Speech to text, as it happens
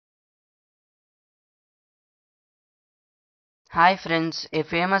Hi friends, a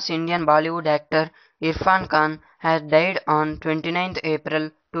famous Indian Bollywood actor Irfan Khan has died on 29th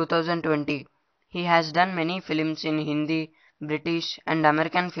April 2020. He has done many films in Hindi, British and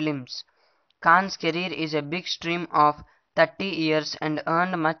American films. Khan's career is a big stream of 30 years and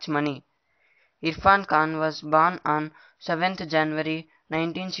earned much money. Irfan Khan was born on 7th January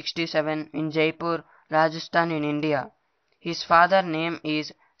 1967 in Jaipur, Rajasthan in India. His father name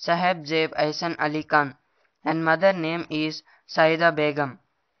is Saheb Zeb Ahsan Ali Khan and mother name is Saida Begum.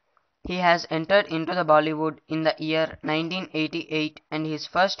 He has entered into the Bollywood in the year 1988 and his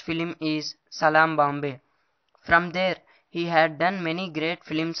first film is Salam Bombay. From there, he had done many great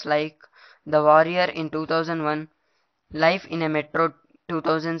films like The Warrior in 2001, Life in a Metro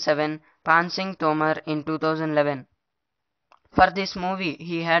 2007, Pansing Tomar in 2011. For this movie,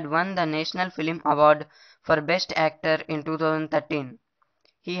 he had won the National Film Award for Best Actor in 2013.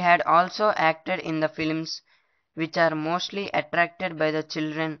 He had also acted in the films which are mostly attracted by the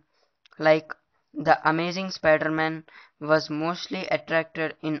children, like The Amazing Spider-Man was mostly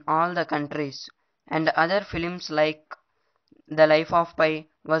attracted in all the countries, and other films like The Life of Pi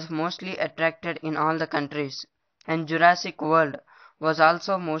was mostly attracted in all the countries, and Jurassic World was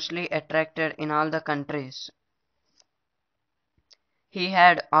also mostly attracted in all the countries. He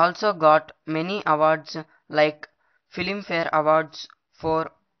had also got many awards like Filmfare Awards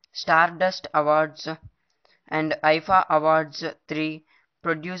 4, Stardust Awards and IFA Awards 3,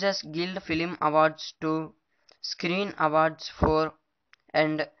 Producers Guild Film Awards 2, Screen Awards 4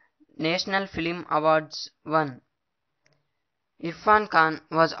 and National Film Awards 1. Irfan Khan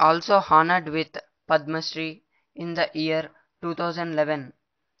was also honored with Padma Shri in the year 2011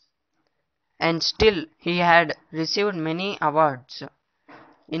 and still he had received many awards.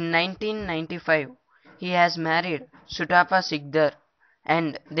 In 1995, he has married Sutapa Sikdar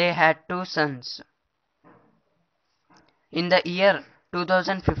and they had two sons. In the year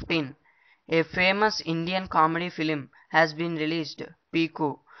 2015, a famous Indian comedy film has been released,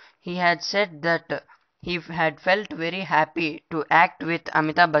 Piku. He had said that he had felt very happy to act with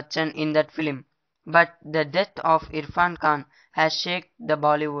Amitabh Bachchan in that film, but the death of Irfan Khan has shaken the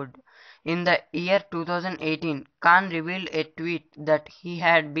Bollywood. In the year 2018, Khan revealed a tweet that he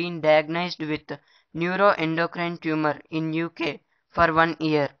had been diagnosed with neuroendocrine tumor in UK for 1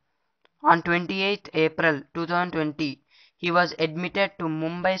 year. On 28 April 2020, he was admitted to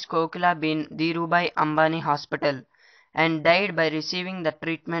Mumbai's Kokilabin Dhirubhai Ambani Hospital and died by receiving the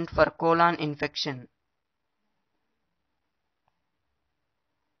treatment for colon infection.